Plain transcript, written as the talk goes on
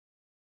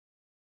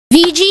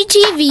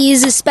VGTV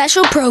is a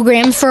special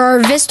program for our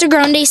Vista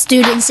Grande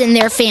students and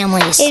their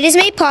families. It is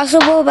made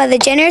possible by the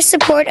generous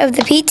support of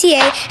the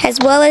PTA as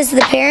well as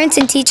the parents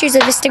and teachers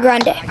of Vista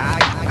Grande.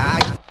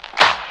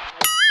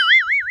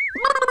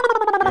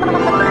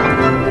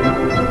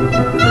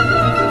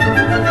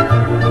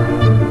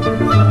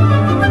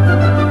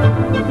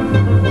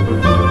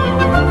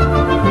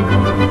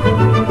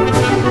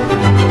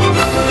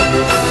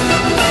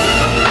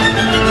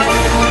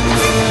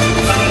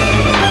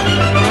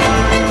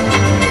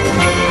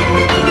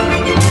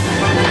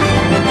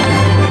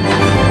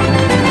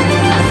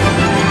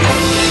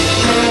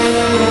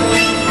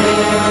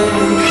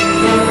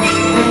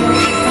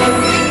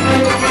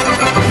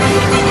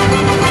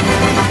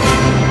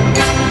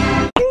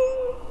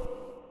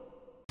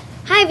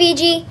 Hi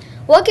VG,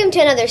 welcome to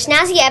another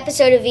snazzy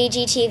episode of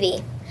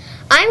VGTV.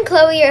 I'm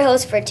Chloe, your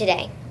host for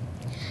today.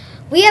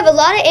 We have a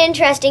lot of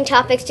interesting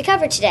topics to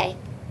cover today.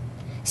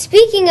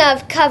 Speaking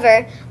of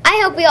cover,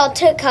 I hope we all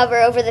took cover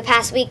over the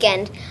past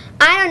weekend.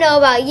 I don't know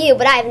about you,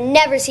 but I've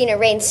never seen it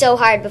rain so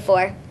hard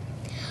before.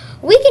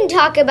 We can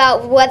talk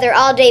about weather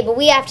all day, but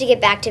we have to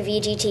get back to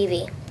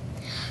VGTV.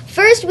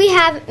 First, we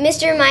have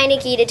Mr.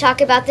 Meineke to talk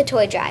about the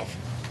toy drive.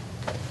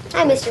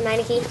 Hi, Mr.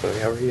 Meineke.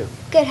 How are you?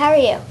 Good, how are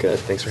you? Good,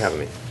 thanks for having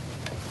me.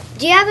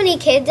 Do you have any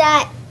kids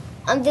at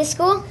this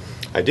school?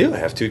 I do. I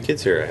have two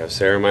kids here. I have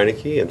Sarah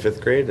Meineke in 5th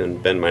grade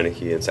and Ben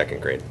Meineke in 2nd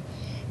grade.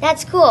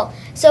 That's cool.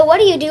 So what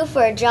do you do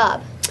for a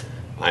job?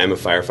 I am a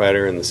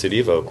firefighter in the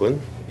city of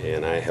Oakland,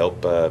 and I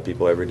help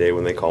people every day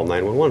when they call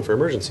 911 for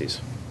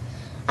emergencies.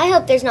 I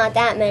hope there's not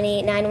that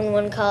many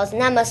 911 calls,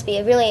 and that must be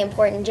a really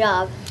important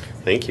job.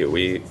 Thank you.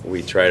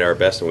 We tried our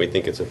best, and we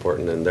think it's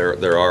important, and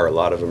there are a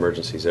lot of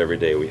emergencies every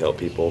day. We help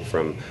people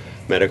from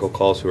medical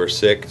calls who are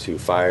sick to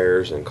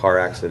fires and car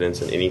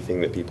accidents and anything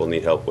that people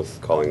need help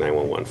with calling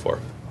 911 for.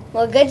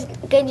 Well,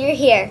 good you're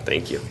here.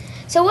 Thank you.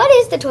 So what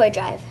is the toy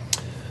drive?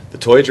 The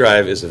Toy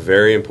Drive is a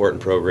very important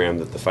program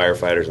that the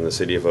firefighters in the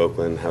city of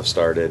Oakland have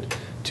started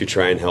to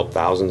try and help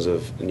thousands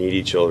of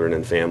needy children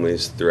and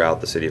families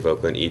throughout the city of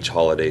Oakland each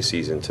holiday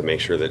season to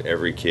make sure that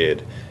every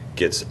kid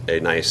gets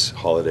a nice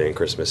holiday and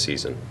Christmas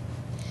season.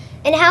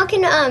 And how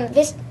can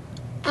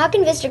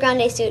Vista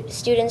Grande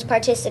students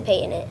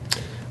participate in it?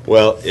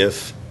 Well,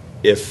 if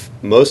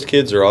most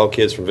kids or all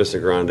kids from Vista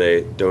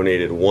Grande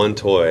donated one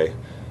toy,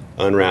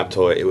 unwrapped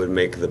toy, it would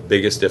make the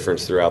biggest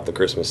difference throughout the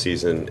Christmas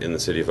season in the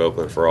city of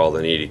Oakland for all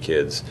the needy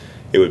kids.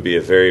 It would be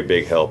a very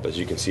big help. As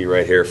you can see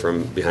right here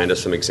from behind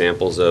us, some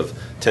examples of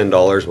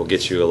 $10 will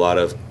get you a lot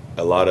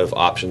of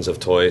options of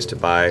toys to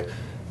buy.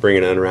 Bring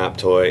an unwrapped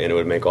toy, and it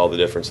would make all the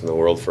difference in the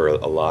world for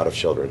a lot of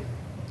children.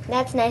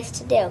 That's nice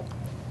to do.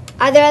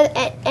 Are there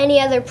any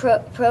other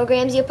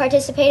programs you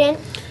participate in?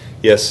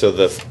 Yes, so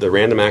the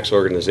Random Acts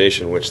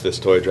organization, which this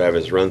toy drive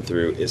is run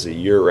through, is a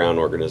year-round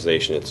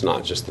organization. It's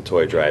not just the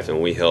toy drive,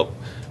 and we help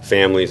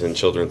families and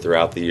children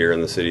throughout the year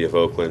in the city of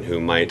Oakland who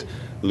might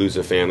lose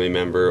a family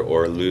member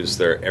or lose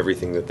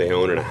everything that they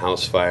own in a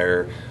house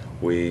fire.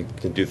 We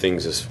can do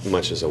things as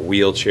much as a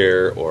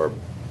wheelchair or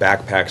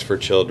backpacks for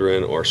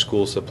children or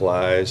school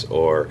supplies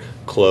or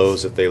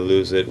clothes if they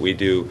lose it. We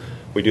do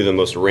the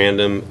most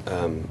random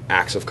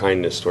acts of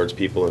kindness towards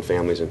people and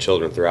families and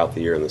children throughout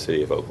the year in the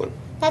city of Oakland.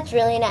 That's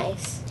really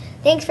nice.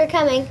 Thanks for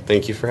coming.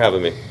 Thank you for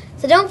having me.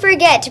 So don't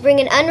forget to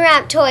bring an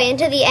unwrapped toy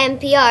into the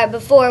NPR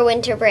before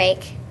winter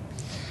break.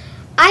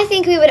 I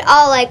think we would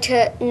all like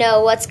to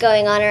know what's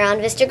going on around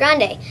Vista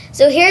Grande.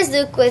 So here's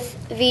Luke with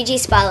VG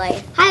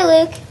Spotlight. Hi,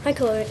 Luke. Hi,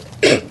 Chloe.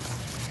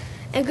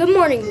 And good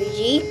morning,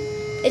 VG.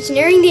 It's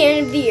nearing the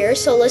end of the year,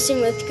 so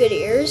listen with good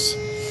ears.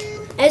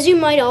 As you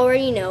might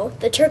already know,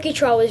 the turkey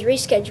trot was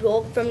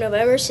rescheduled from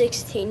November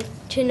 16th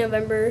to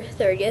November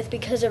 30th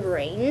because of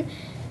rain.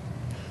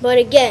 But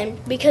again,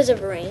 because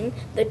of rain,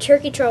 the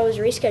turkey trot was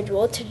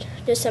rescheduled to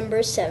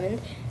December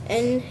 7th,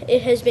 and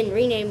it has been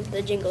renamed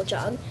the Jingle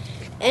Jog.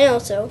 And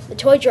also, the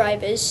toy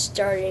drive is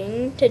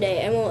starting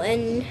today and will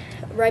end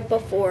right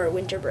before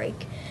winter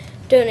break.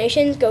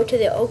 Donations go to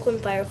the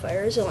Oakland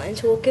Firefighters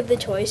Alliance, who will give the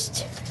toys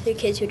to the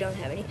kids who don't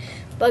have any.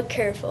 But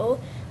careful,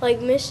 like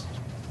Miss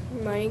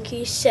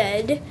Meineke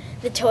said,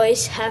 the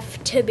toys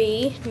have to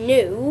be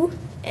new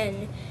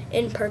and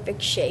in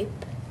perfect shape.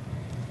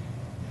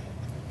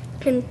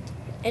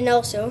 And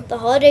also, the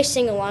holiday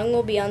sing-along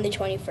will be on the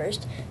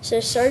 21st, so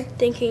start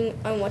thinking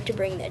on what to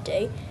bring that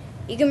day.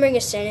 You can bring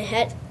a Santa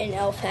hat, an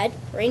elf hat,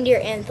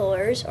 reindeer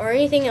antlers, or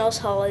anything else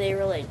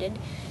holiday-related.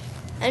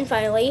 And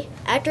finally,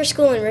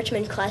 after-school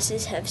enrichment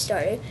classes have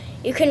started.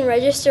 You can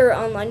register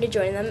online to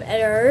join them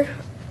at our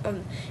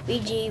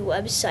VG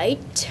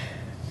website.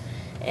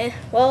 And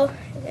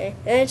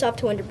it's off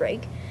to winter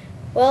break.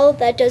 Well,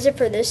 that does it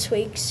for this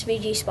week's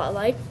VG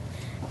Spotlight.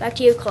 Back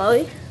to you,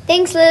 Chloe.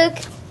 Thanks, Luke.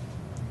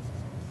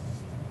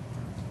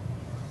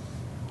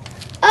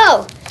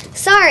 Oh,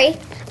 sorry.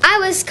 I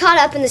was caught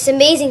up in this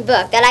amazing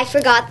book that I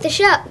forgot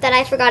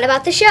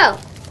about the show.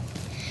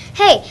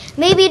 Hey,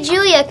 maybe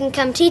Julia can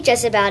come teach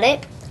us about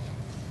it.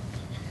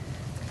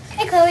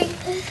 Hey, Chloe.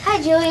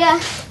 Hi,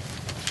 Julia.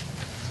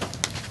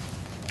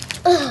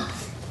 Ugh.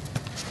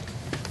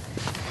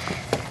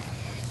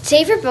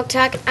 Today for Book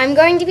Talk, I'm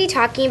going to be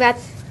talking about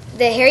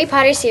the Harry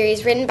Potter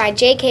series written by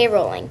J.K.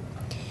 Rowling.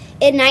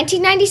 In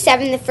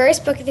 1997, the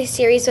first book of the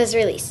series was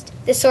released,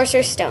 The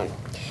Sorcerer's Stone.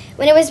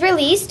 When it was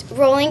released,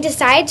 Rowling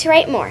decided to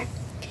write more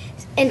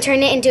and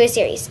turn it into a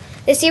series.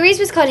 The series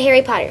was called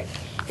Harry Potter.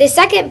 The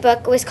second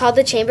book was called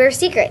The Chamber of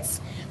Secrets.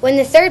 When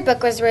the third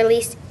book was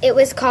released, it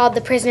was called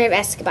The Prisoner of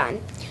Azkaban.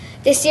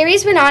 The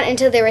series went on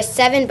until there were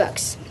 7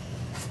 books.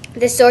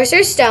 The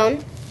Sorcerer's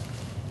Stone,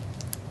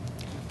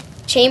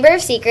 Chamber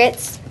of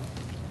Secrets,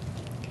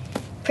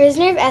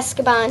 Prisoner of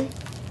Azkaban,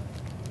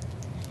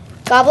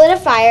 Goblet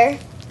of Fire,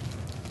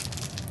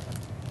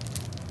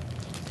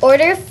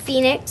 Order of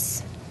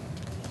Phoenix,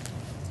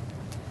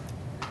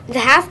 The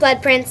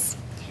Half-Blood Prince,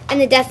 and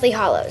The Deathly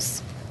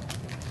Hallows.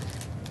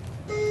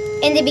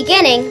 In the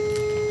beginning,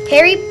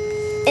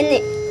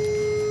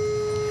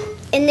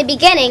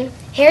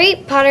 Harry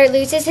Potter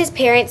loses his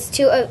parents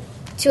to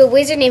a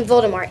wizard named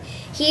Voldemort.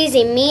 He is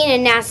a mean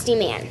and nasty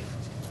man.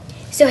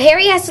 So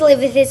Harry has to live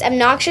with his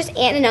obnoxious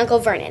aunt and uncle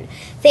Vernon.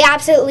 They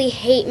absolutely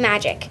hate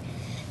magic.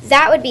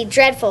 That would be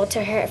dreadful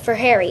for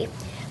Harry.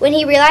 When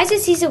he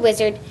realizes he's a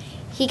wizard,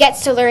 he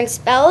gets to learn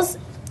spells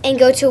and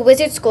go to a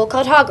wizard school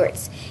called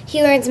Hogwarts.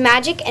 He learns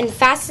magic and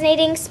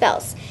fascinating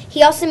spells.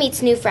 He also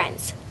meets new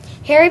friends.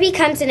 Harry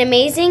becomes an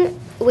amazing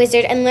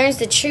wizard and learns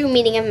the true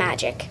meaning of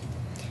magic.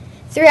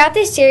 Throughout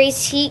this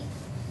series, he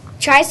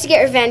tries to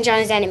get revenge on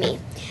his enemy.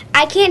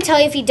 I can't tell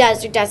you if he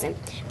does or doesn't,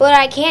 but what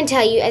I can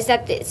tell you is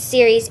that this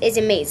series is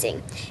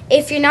amazing.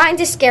 If you're not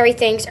into scary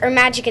things or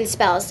magic and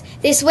spells,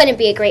 this wouldn't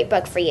be a great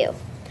book for you.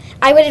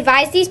 I would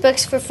advise these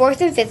books for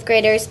 4th and 5th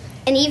graders,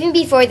 and even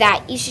before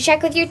that, you should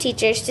check with your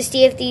teachers to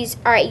see if these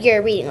are at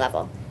your reading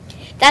level.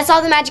 That's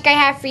all the magic I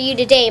have for you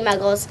today,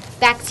 Muggles.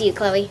 Back to you,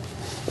 Chloe.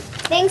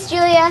 Thanks,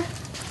 Julia.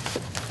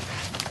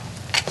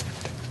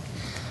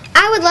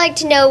 I would like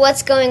to know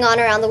what's going on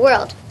around the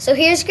world, so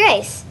here's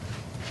Grace.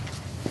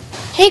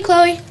 Hey,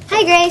 Chloe.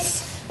 Hi,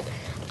 Grace.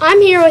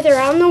 I'm here with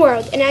Around the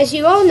World, and as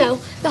you all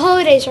know, the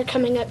holidays are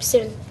coming up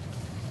soon.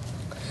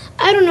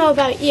 I don't know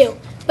about you,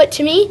 but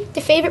to me,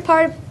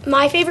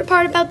 my favorite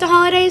part about the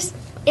holidays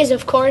is,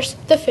 of course,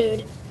 the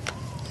food.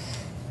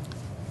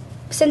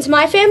 Since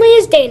my family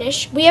is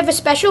Danish, we have a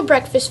special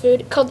breakfast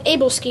food called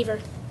Abelskiver.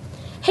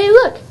 Hey,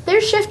 look,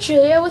 there's Chef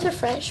Julia with a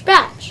fresh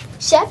batch.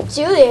 Chef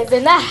Julia's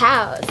in the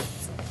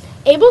house.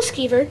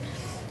 Abelskiver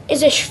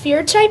is a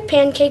sphere-type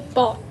pancake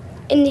ball,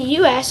 in the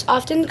U.S.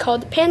 often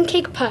called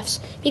pancake puffs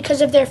because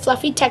of their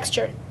fluffy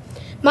texture.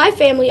 My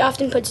family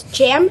often puts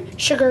jam,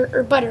 sugar,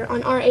 or butter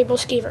on our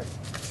Abelskiver.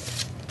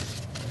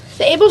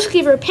 The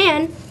Abelskiver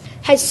pan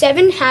has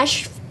 7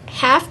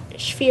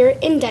 half-sphere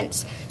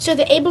indents, so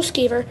the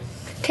Abelskiver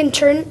can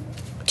turn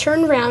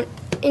round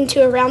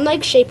into a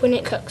round-like shape when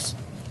it cooks.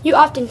 You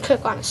often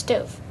cook on a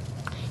stove.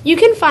 You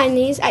can find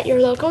these at your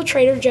local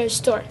Trader Joe's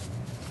store.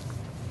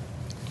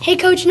 Hey,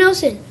 Coach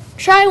Nelson,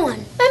 try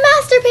one. My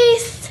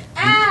masterpiece.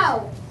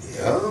 Ow!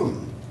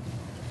 Yum.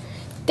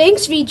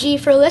 Thanks, VG,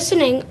 for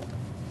listening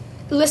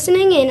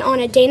in on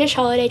a Danish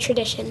holiday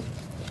tradition.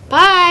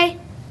 Bye!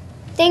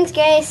 Thanks,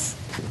 Grace.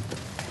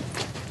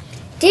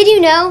 Did you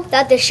know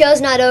that the show's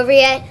not over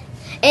yet?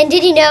 And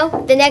did you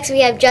know the next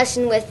we have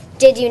Justin with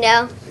Did You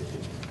Know?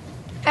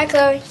 Hi,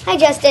 Chloe. Hi,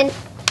 Justin.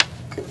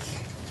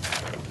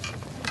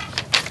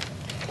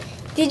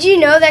 Did you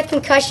know that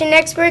concussion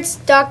experts,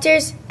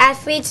 doctors,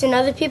 athletes, and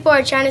other people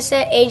are trying to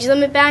set age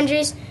limit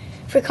boundaries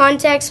for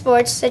contact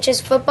sports such as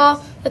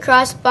football,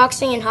 lacrosse,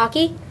 boxing, and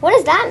hockey? What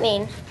does that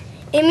mean?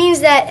 It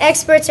means that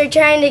experts are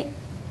trying to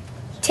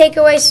take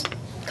away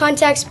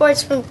contact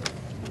sports from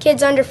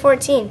kids under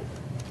 14.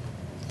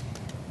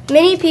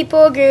 Many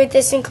people agree with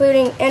this,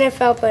 including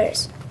NFL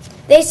players.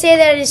 They say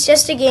that it's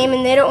just a game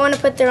and they don't want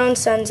to put their own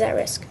sons at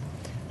risk.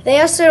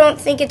 They also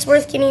don't think it's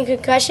worth getting a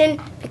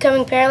concussion,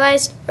 becoming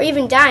paralyzed, or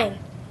even dying.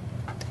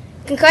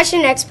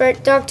 Concussion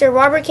expert Dr.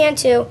 Robert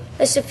Cantu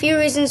lists a few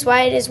reasons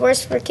why it is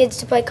worse for kids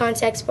to play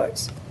contact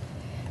sports.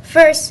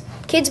 First,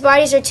 kids'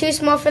 bodies are too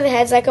small for the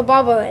heads like a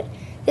bobblehead.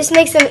 This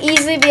makes them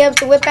easily be able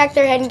to whip back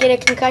their head and get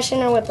a concussion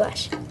or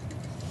whiplash.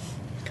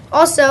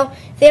 Also,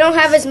 they don't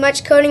have as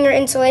much coating or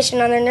insulation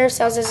on their nerve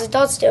cells as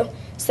adults do,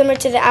 similar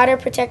to the outer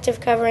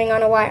protective covering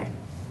on a wire.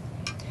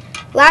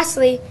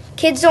 Lastly,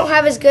 kids don't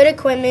have as good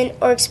equipment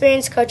or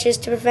experienced coaches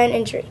to prevent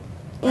injury.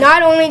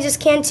 Not only does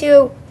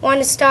Cantu want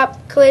to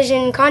stop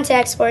collision in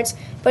contact sports,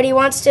 but he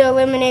wants to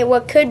eliminate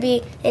what could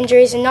be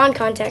injuries in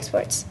non-contact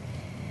sports,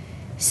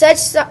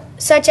 such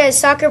as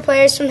soccer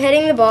players from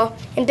heading the ball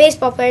and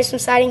baseball players from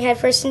sliding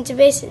headfirst into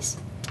bases.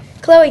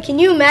 Chloe, can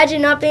you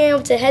imagine not being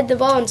able to head the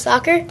ball in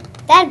soccer?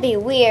 That'd be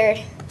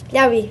weird.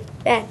 That'd be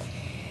bad.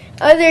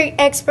 Other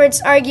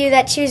experts argue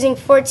that choosing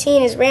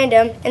 14 is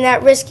random and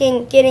that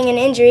risking getting an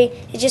injury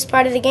is just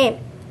part of the game.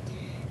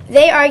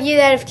 They argue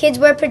that if kids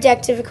wear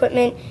protective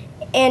equipment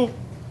and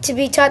to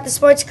be taught the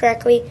sports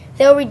correctly,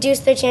 they'll reduce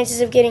their chances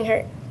of getting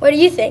hurt. What do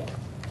you think?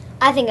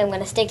 I think I'm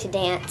going to stick to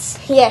dance.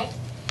 Yeah.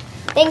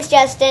 Thanks,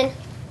 Justin.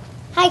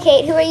 Hi,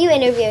 Kate. Who are you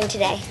interviewing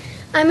today?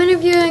 I'm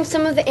interviewing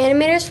some of the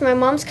animators for my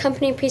mom's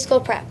company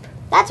preschool prep.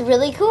 That's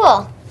really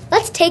cool.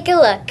 Let's take a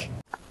look.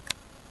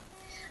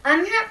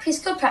 I'm here at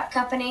Preschool Prep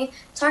Company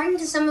talking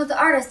to some of the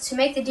artists who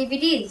make the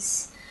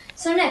DVDs.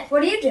 So Nick,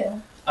 what do you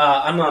do?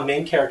 I'm a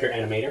main character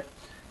animator.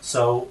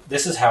 So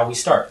this is how we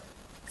start.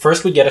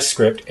 First we get a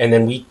script, and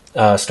then we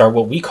start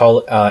what we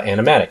call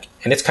animatic.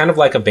 And it's kind of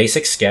like a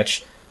basic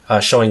sketch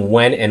showing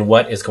when and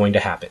what is going to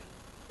happen.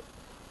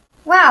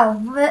 Wow,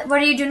 what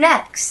do you do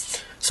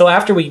next? So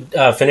after we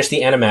finish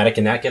the animatic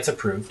and that gets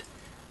approved,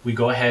 we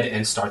go ahead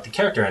and start the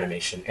character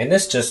animation. And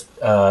this just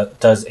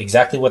does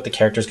exactly what the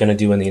character is going to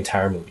do in the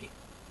entire movie.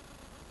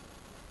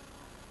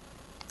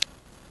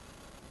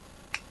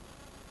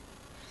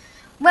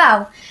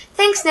 Wow,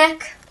 thanks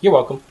Nick. You're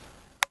welcome.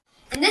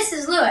 And this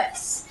is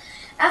Lewis.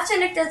 After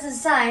Nick does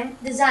the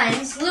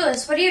designs,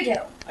 Lewis, what do you do?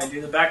 I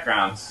do the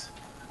backgrounds.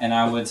 And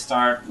I would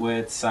start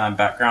with some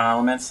background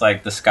elements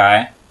like the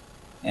sky,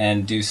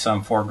 and do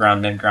some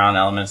foreground, midground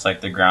elements like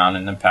the ground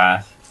and the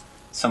path.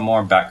 Some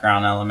more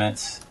background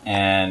elements,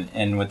 and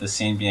end with the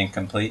scene being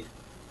complete.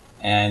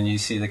 And you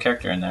see the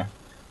character in there.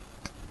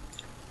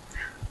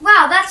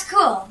 Wow, that's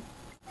cool.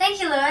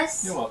 Thank you,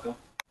 Lewis. You're welcome.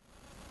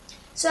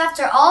 So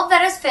after all of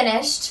that is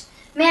finished,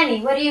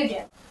 Manny, what do you do?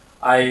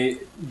 I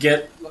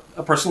get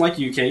a person like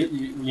you, Kate.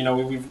 You know,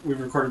 we've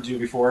recorded you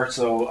before,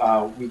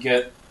 so we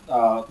get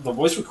the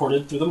voice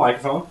recorded through the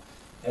microphone,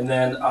 and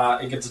then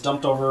it gets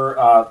dumped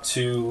over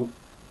to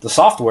the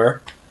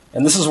software,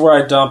 and this is where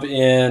I dump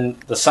in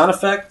the sound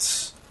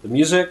effects, the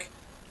music,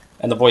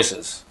 and the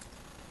voices.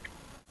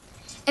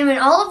 And when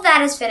all of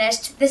that is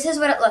finished, this is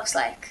what it looks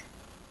like.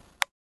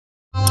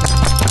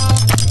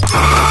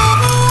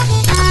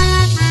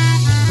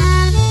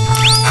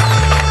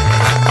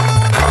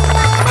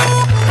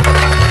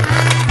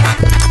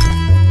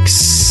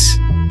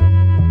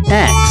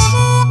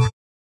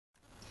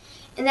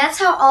 And that's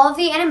how all of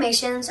the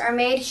animations are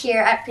made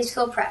here at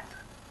Preschool Prep.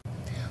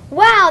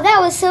 Wow, that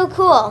was so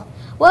cool.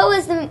 What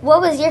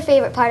was your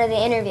favorite part of the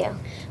interview?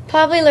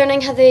 Probably learning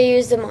how they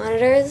use the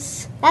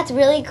monitors. That's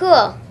really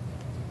cool.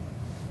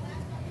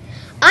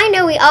 I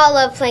know we all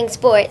love playing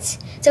sports,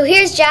 so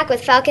here's Jack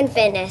with Falcon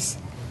Fitness.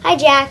 Hi,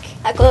 Jack.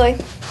 Hi, Chloe.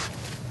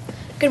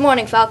 Good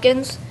morning,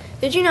 Falcons.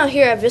 Did you know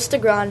here at Vista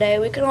Grande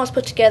we can almost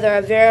put together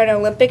our very own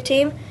Olympic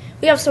team?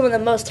 We have some of the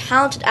most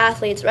talented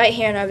athletes right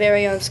here in our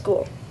very own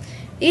school.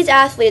 These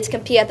athletes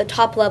compete at the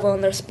top level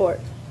in their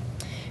sport.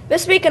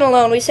 This weekend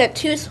alone, we sent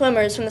 2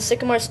 swimmers from the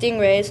Sycamore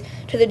Stingrays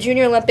to the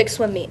Junior Olympic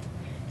swim meet,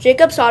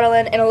 Jacob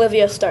Soderlund and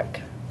Olivia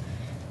Stark.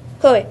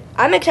 Chloe,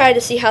 I'm excited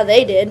to see how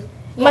they did.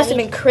 It must have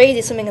been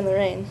crazy swimming in the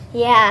rain.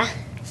 Yeah.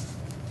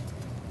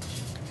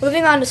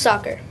 Moving on to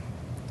soccer.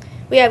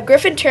 We have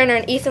Griffin Turner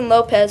and Ethan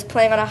Lopez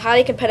playing on a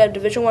highly competitive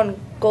Division I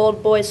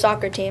Gold boys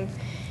soccer team,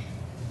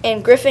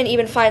 and Griffin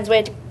even finds a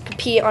way to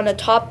compete on the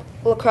top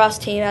lacrosse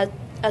team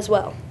as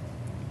well.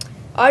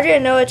 Audrey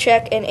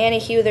Noachek and Annie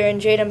Huther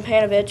and Jaden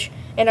Panovich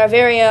and our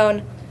very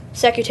own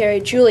secretary,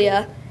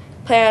 Julia,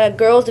 play on a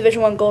girls'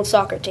 Division I Gold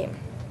soccer team.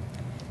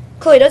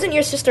 Chloe, doesn't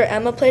your sister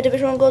Emma play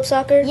Division I Gold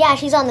soccer? Yeah,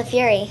 she's on the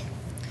Fury.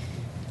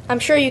 I'm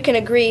sure you can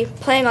agree,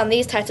 playing on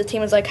these types of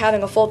teams is like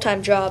having a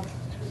full-time job.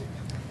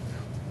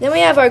 Then we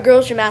have our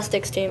girls'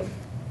 gymnastics team.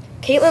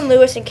 Caitlin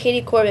Lewis and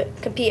Katie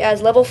Corbett compete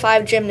as level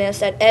 5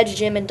 gymnasts at Edge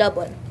Gym in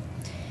Dublin.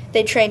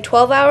 They train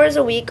 12 hours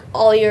a week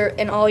all year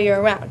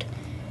round.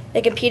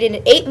 They competed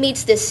in 8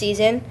 meets this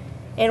season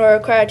and were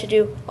required to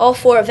do all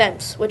 4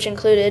 events, which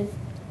included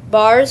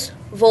bars,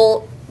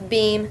 vault,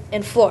 beam,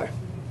 and floor.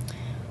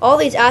 All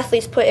these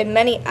athletes put in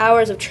many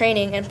hours of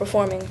training and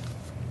performing.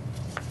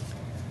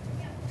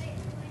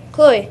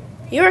 Chloe,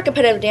 you're a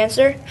competitive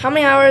dancer. How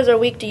many hours a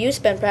week do you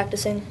spend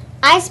practicing?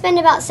 I spend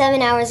about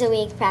 7 hours a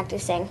week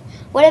practicing.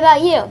 What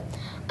about you?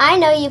 I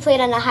know you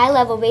played on a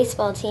high-level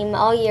baseball team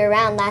all year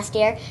round last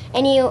year,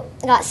 and you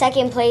got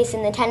 2nd place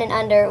in the 10 and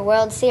under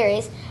World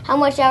Series. How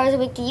much hours a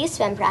week do you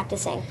spend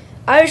practicing?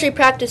 I usually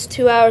practice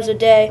 2 hours a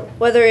day,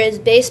 whether it is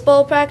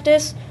baseball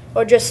practice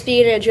or just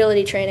speed and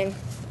agility training.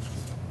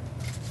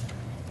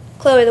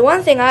 Chloe, the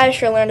one thing I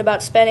sure learned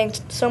about spending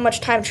so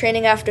much time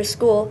training after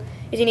school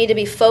is you need to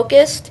be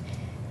focused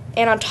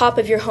and on top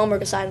of your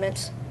homework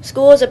assignments.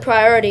 School is a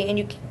priority, and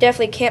you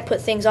definitely can't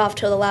put things off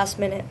till the last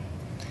minute.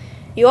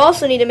 You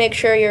also need to make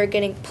sure you're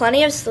getting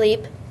plenty of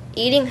sleep,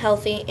 eating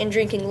healthy, and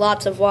drinking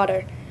lots of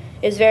water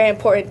is very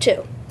important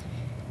too.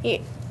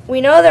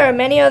 We know there are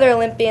many other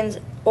Olympians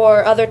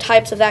or other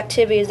types of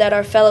activities that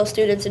our fellow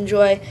students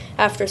enjoy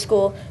after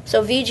school,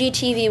 so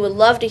VGTV would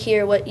love to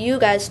hear what you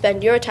guys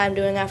spend your time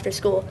doing after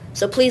school,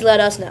 so please let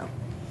us know.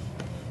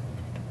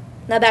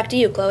 Now back to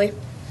you, Chloe.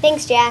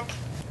 Thanks, Jack.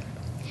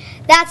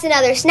 That's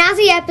another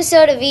snazzy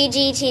episode of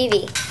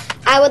VGTV.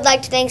 I would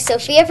like to thank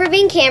Sophia for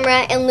being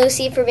camera and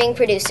Lucy for being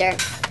producer.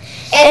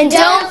 And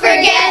don't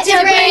forget to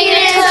bring in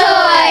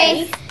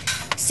a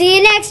toy! See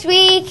you next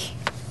week!